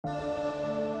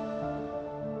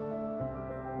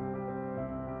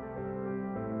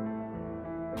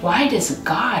Why does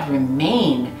God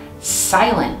remain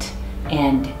silent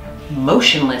and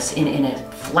motionless in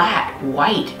a flat,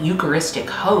 white, Eucharistic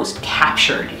host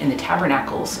captured in the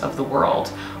tabernacles of the world?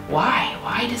 Why?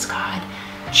 Why does God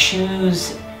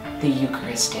choose the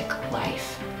Eucharistic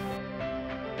life?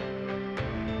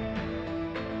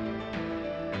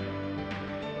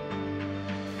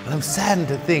 And I'm saddened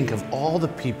to think of all the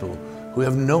people who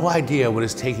have no idea what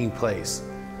is taking place.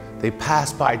 They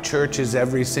pass by churches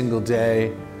every single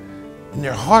day. In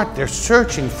their heart, they're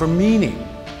searching for meaning.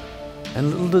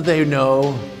 And little do they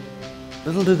know,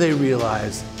 little do they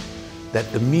realize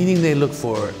that the meaning they look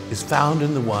for is found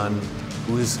in the one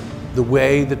who is the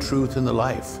way, the truth, and the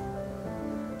life.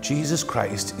 Jesus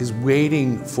Christ is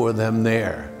waiting for them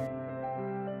there.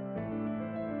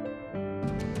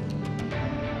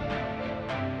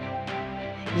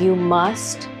 You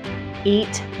must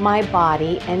eat my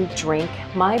body and drink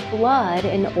my blood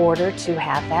in order to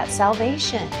have that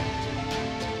salvation.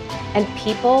 And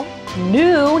people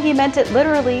knew he meant it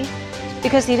literally,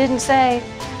 because he didn't say,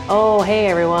 oh, hey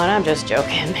everyone, I'm just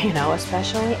joking, you know,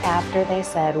 especially after they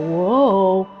said,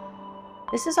 whoa,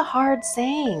 this is a hard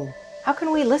saying. How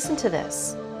can we listen to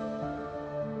this?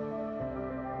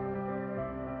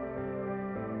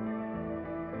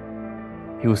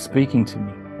 He was speaking to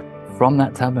me from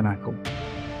that tabernacle,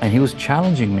 and he was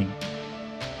challenging me.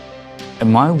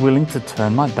 Am I willing to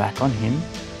turn my back on him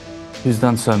who's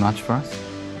done so much for us,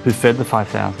 who fed the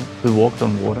 5,000, who walked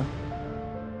on water,